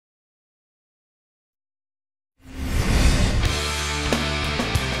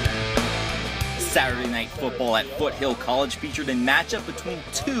Saturday Night Football at Foothill College featured a matchup between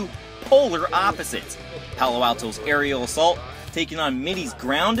two polar opposites. Palo Alto's aerial assault taking on Mitty's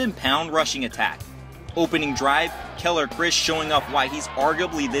ground and pound rushing attack. Opening drive, Keller Chryst showing off why he's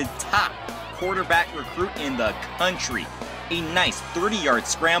arguably the top quarterback recruit in the country. A nice 30-yard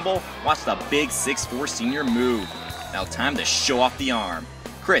scramble. Watch the big 6'4" senior move. Now time to show off the arm.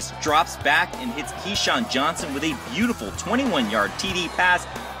 Chryst drops back and hits Keesean Johnson with a beautiful 21-yard TD pass.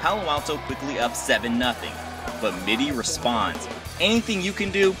 Palo Alto quickly up 7-0. But Mitty responds. Anything you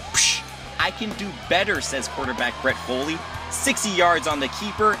can do? Psh, I can do better, says quarterback Brett Foley. 60 yards on the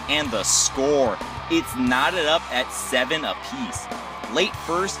keeper and the score. It's knotted up at 7 apiece. Late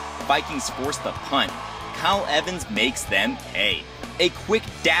first, Vikings force the punt. Kyle Evans makes them pay. A quick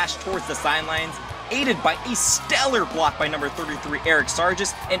dash towards the sidelines, aided by a stellar block by number 33 Eric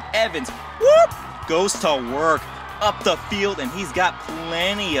Sargis, and Evans, whoop, goes to work up the field, and he's got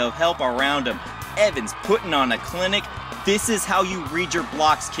plenty of help around him. Evans putting on a clinic. This is how you read your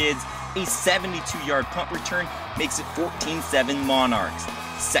blocks, kids. A 72-yard punt return makes it 14-7 Monarchs.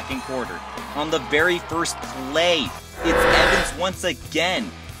 Second quarter. On the very first play, it's Evans once again.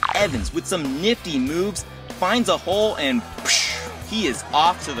 Evans with some nifty moves finds a hole and he is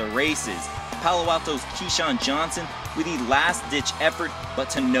off to the races. Palo Alto's Keesean Johnson with the last-ditch effort, but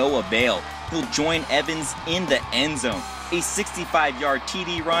to no avail. He'll join Evans in the end zone. A 65-yard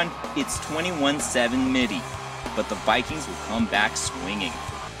TD run, it's 21-7 Mitty. But the Vikings will come back swinging.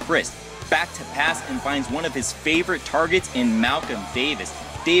 Chryst back to pass and finds one of his favorite targets in Malcolm Davis.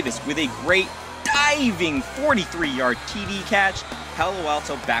 Davis with a great diving 43-yard TD catch. Palo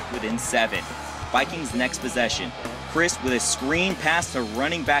Alto back within 7. Vikings next possession. Chryst with a screen pass to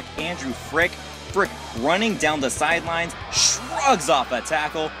running back Andrew Frick. Frick running down the sidelines, shrugs off a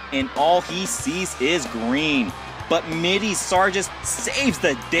tackle, and all he sees is green. But Mitty Sargis saves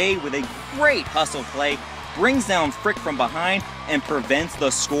the day with a great hustle play, brings down Frick from behind, and prevents the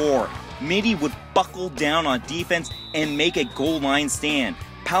score. Mitty would buckle down on defense and make a goal line stand.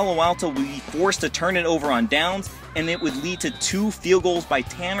 Palo Alto would be forced to turn it over on downs, and it would lead to 2 field goals by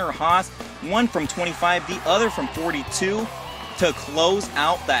Tanner Haas, one from 25, the other from 42, to close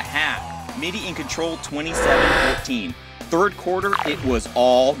out the half. Mitty in control 27-14. Third quarter, it was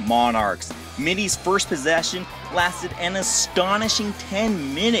all Monarchs. Mitty's first possession lasted an astonishing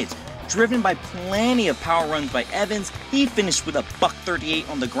 10 minutes. Driven by plenty of power runs by Evans, he finished with a $138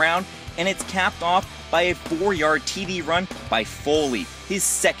 on the ground, and it's capped off by a 4-yard TD run by Foley, his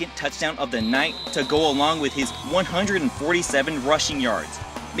second touchdown of the night, to go along with his 147 rushing yards,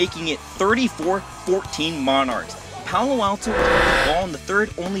 making it 34-14 Monarchs. Palo Alto got the ball in the third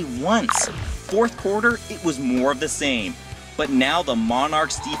only once. Fourth quarter, it was more of the same. But now the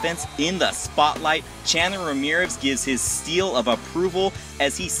Monarchs defense in the spotlight. Chandler Ramirez gives his seal of approval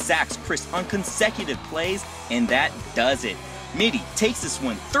as he sacks Chryst on consecutive plays, and that does it. Mitty takes this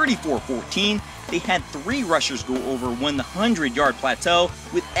one 34-14. They had 3 rushers go over 100-yard plateau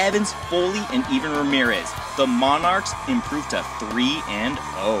with Evans, Foley, and even Ramirez. The Monarchs improved to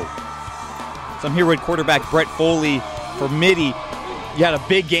 3-0. So I'm here with quarterback Brett Foley for Mitty. You had a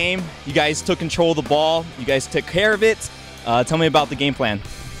big game. You guys took control of the ball. You guys took care of it. Tell me about the game plan.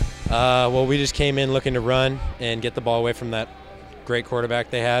 Well, we just came in looking to run and get the ball away from that great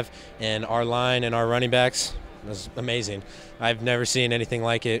quarterback they have. And our line and our running backs was amazing. I've never seen anything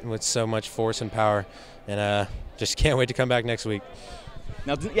like it with so much force and power. And just can't wait to come back next week.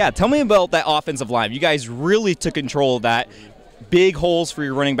 Now, yeah, tell me about that offensive line. You guys really took control of that. Big holes for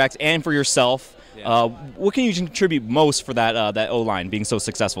your running backs and for yourself. Yeah. What can you contribute most for that that O-line being so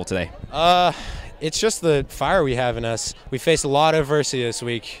successful today? It's just the fire we have in us. We faced a lot of adversity this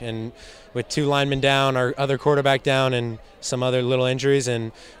week, and with 2 linemen down, our other quarterback down, and some other little injuries,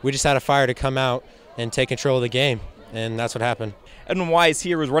 and we just had a fire to come out and take control of the game, and that's what happened. Edwin Wise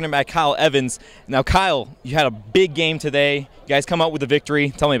here with running back Kyle Evans. Now, Kyle, you had a big game today. You guys come out with a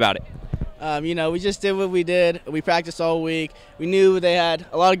victory. Tell me about it. You know, we just did what we did. We practiced all week. We knew they had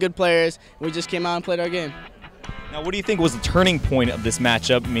a lot of good players, and we just came out and played our game. Now, what do you think was the turning point of this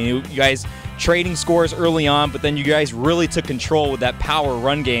matchup? I mean, you guys trading scores early on, but then you guys really took control with that power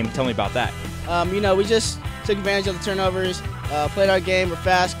run game. Tell me about that. You know, we just took advantage of the turnovers, played our game. We're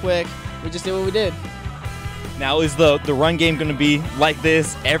fast, quick. We just did what we did. Now, is the run game going to be like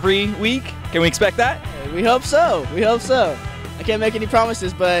this every week? Can we expect that? We hope so. We hope so. I can't make any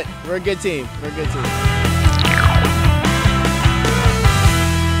promises, but we're a good team. We're a good team.